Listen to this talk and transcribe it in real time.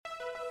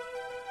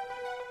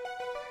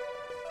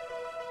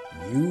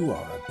You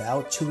are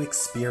about to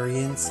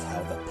experience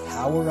how the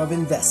power of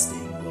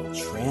investing will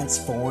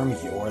transform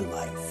your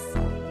life.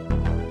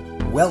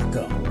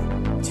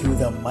 Welcome to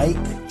the Mike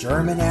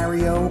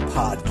Germanario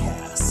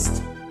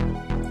Podcast.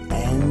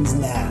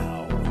 And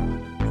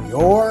now,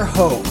 your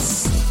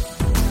host,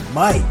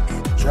 Mike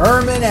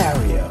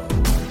Germanario.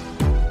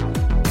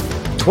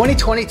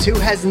 2022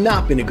 has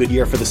not been a good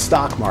year for the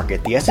stock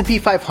market. The S&P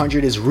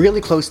 500 is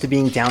really close to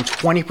being down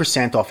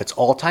 20% off its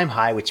all-time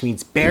high, which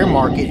means bear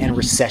market and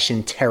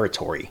recession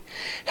territory.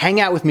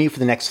 Hang out with me for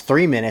the next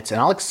 3 minutes and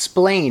I'll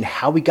explain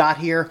how we got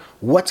here,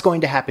 what's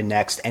going to happen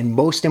next, and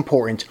most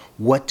important,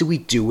 what do we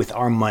do with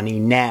our money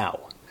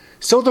now?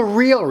 So the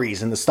real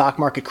reason the stock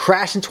market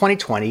crashed in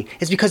 2020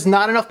 is because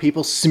not enough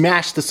people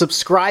smashed the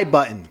subscribe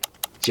button.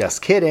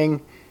 Just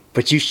kidding.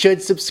 But you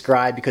should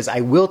subscribe because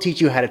I will teach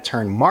you how to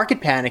turn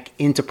market panic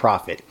into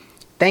profit.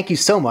 Thank you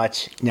so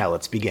much. Now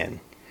let's begin.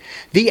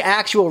 The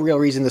actual real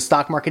reason the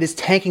stock market is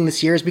tanking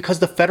this year is because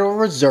the Federal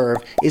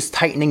Reserve is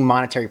tightening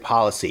monetary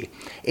policy.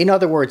 In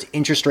other words,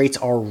 interest rates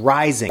are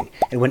rising.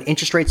 And when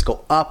interest rates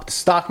go up, the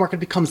stock market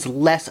becomes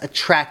less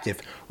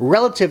attractive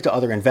relative to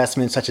other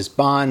investments such as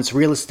bonds,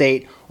 real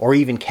estate, or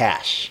even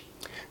cash.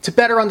 To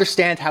better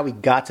understand how we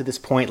got to this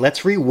point,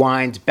 let's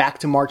rewind back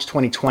to March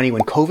 2020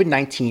 when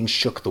COVID-19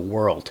 shook the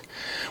world.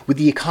 With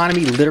the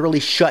economy literally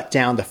shut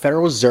down, the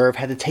Federal Reserve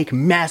had to take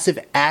massive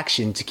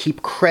action to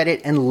keep credit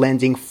and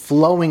lending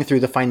flowing through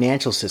the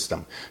financial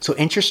system. So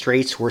interest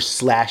rates were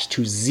slashed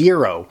to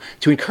zero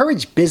to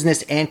encourage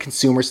business and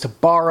consumers to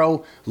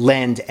borrow,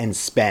 lend, and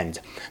spend.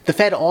 The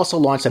Fed also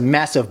launched a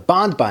massive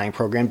bond buying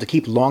program to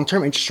keep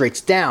long-term interest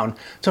rates down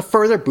to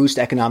further boost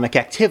economic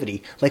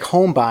activity like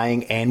home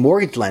buying and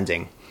mortgage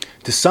lending.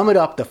 To sum it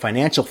up, the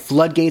financial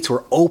floodgates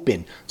were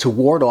open to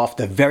ward off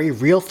the very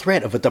real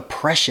threat of a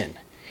depression.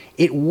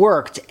 It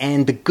worked,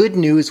 and the good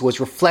news was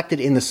reflected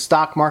in the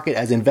stock market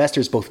as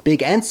investors, both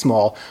big and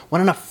small,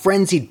 went on a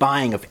frenzied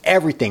buying of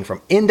everything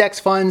from index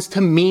funds to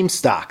meme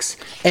stocks.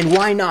 And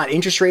why not?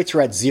 Interest rates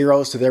were at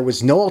zero, so there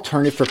was no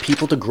alternative for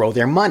people to grow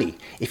their money.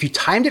 If you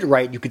timed it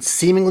right, you could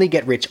seemingly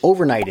get rich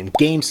overnight in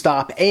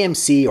GameStop,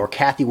 AMC, or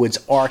Cathie Wood's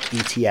ARK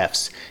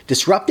ETFs.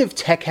 Disruptive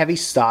tech-heavy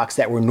stocks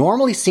that were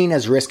normally seen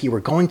as risky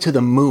were going to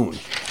the moon,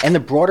 and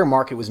the broader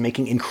market was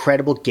making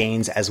incredible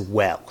gains as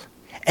well.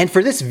 And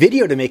for this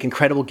video to make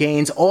incredible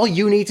gains, all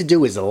you need to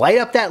do is light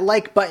up that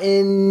like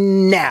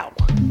button now.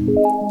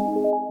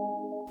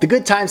 The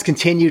good times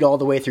continued all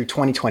the way through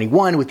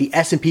 2021 with the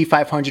S&P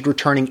 500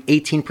 returning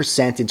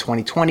 18% in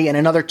 2020 and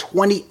another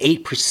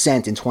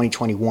 28% in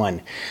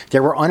 2021.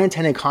 There were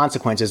unintended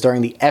consequences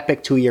during the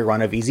epic 2-year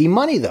run of easy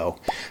money though.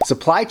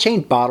 Supply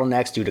chain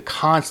bottlenecks due to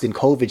constant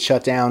COVID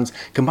shutdowns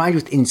combined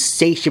with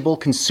insatiable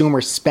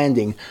consumer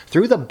spending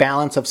threw the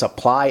balance of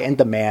supply and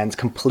demand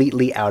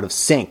completely out of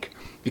sync.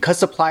 Because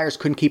suppliers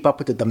couldn't keep up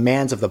with the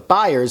demands of the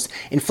buyers,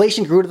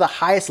 inflation grew to the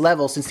highest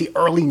level since the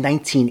early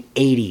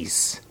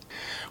 1980s.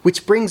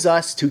 Which brings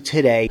us to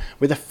today,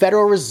 where the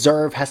Federal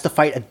Reserve has to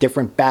fight a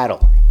different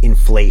battle: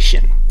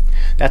 inflation.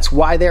 That's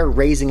why they're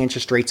raising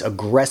interest rates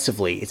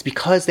aggressively. It's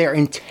because they're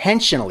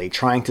intentionally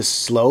trying to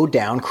slow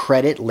down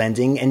credit,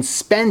 lending, and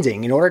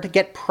spending in order to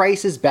get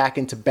prices back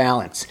into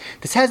balance.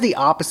 This has the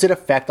opposite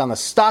effect on the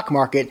stock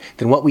market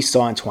than what we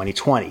saw in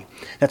 2020.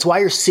 That's why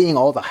you're seeing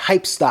all the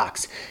hype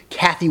stocks,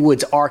 Cathie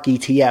Wood's ARK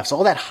ETFs,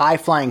 all that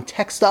high-flying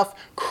tech stuff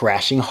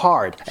crashing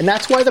hard. And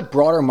that's why the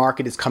broader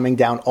market is coming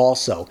down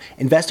also.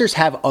 Investors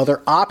have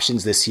other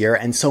options this year,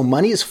 and so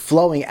money is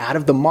flowing out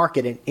of the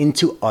market and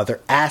into other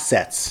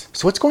assets.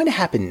 So what's going to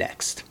happen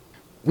next?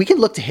 We can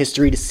look to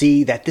history to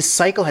see that this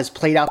cycle has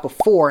played out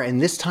before,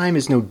 and this time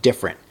is no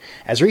different.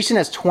 As recent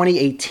as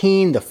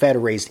 2018, the Fed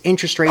raised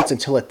interest rates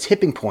until a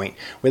tipping point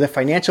where the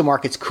financial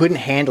markets couldn't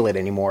handle it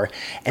anymore,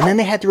 and then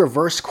they had to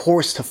reverse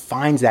course to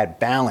find that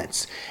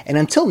balance. And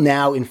until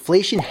now,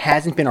 inflation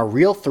hasn't been a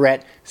real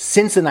threat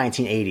since the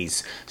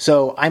 1980s.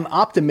 So I'm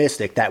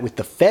optimistic that with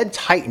the Fed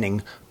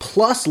tightening,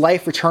 plus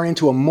life returning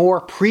to a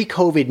more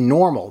pre-COVID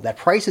normal, that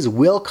prices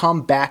will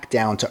come back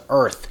down to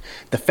earth.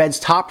 The Fed's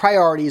top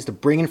priority is to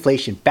bring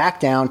inflation back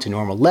down to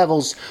normal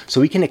levels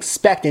so we can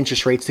expect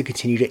interest rates to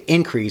continue to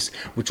increase,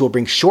 which will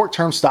bring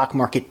short-term stock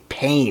market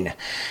pain.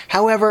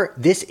 However,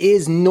 this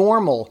is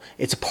normal.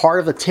 It's a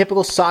part of the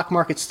typical stock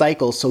market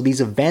cycle, so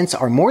these events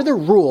are more the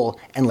rule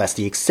and less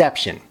the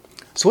exception.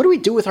 So what do we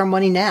do with our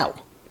money now?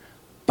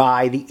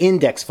 Buy the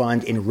index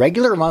fund in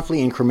regular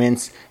monthly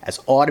increments, as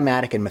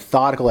automatic and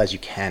methodical as you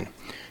can.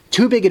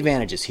 2 big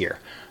advantages here.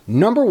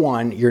 Number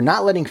 1, you're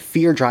not letting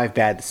fear drive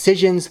bad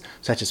decisions,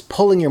 such as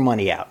pulling your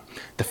money out.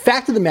 The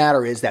fact of the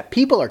matter is that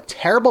people are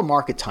terrible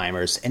market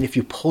timers, and if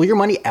you pull your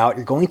money out,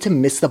 you're going to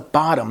miss the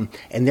bottom,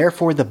 and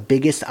therefore the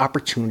biggest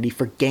opportunity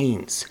for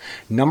gains.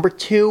 Number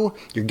 2,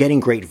 you're getting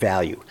great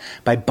value.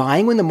 By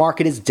buying when the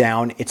market is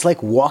down, it's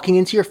like walking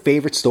into your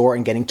favorite store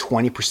and getting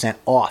 20%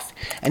 off.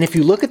 And if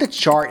you look at the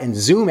chart and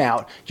zoom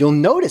out, you'll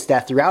notice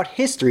that throughout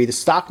history, the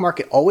stock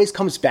market always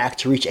comes back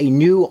to reach a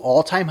new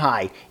all-time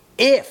high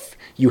if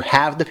you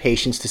have the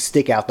patience to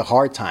stick out the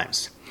hard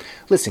times.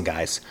 Listen,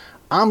 guys,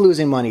 I'm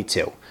losing money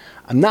too.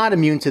 I'm not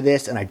immune to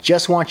this, and I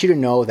just want you to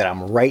know that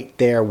I'm right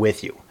there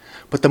with you.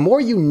 But the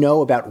more you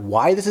know about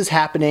why this is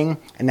happening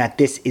and that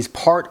this is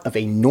part of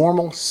a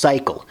normal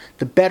cycle,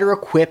 the better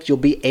equipped you'll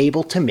be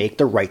able to make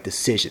the right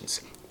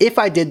decisions. If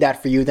I did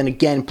that for you, then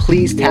again,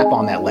 please tap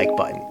on that like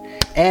button.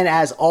 And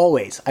as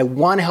always, I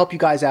want to help you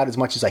guys out as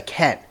much as I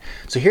can.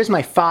 So here's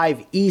my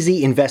 5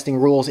 easy investing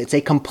rules. It's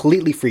a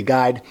completely free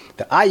guide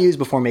that I use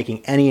before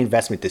making any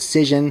investment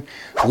decision.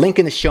 Link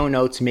in the show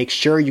notes. Make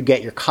sure you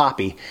get your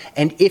copy.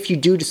 And if you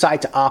do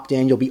decide to opt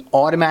in, you'll be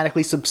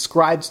automatically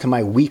subscribed to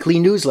my weekly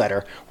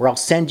newsletter where I'll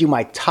send you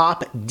my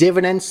top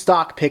dividend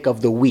stock pick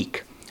of the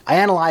week. I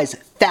analyze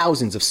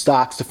thousands of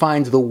stocks to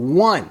find the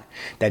one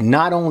that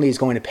not only is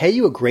going to pay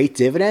you a great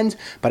dividend,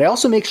 but I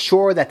also make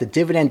sure that the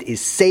dividend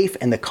is safe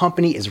and the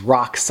company is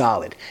rock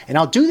solid. And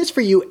I'll do this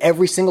for you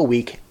every single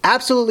week,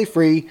 absolutely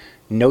free,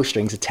 no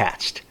strings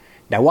attached.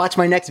 Now watch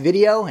my next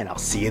video and I'll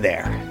see you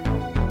there.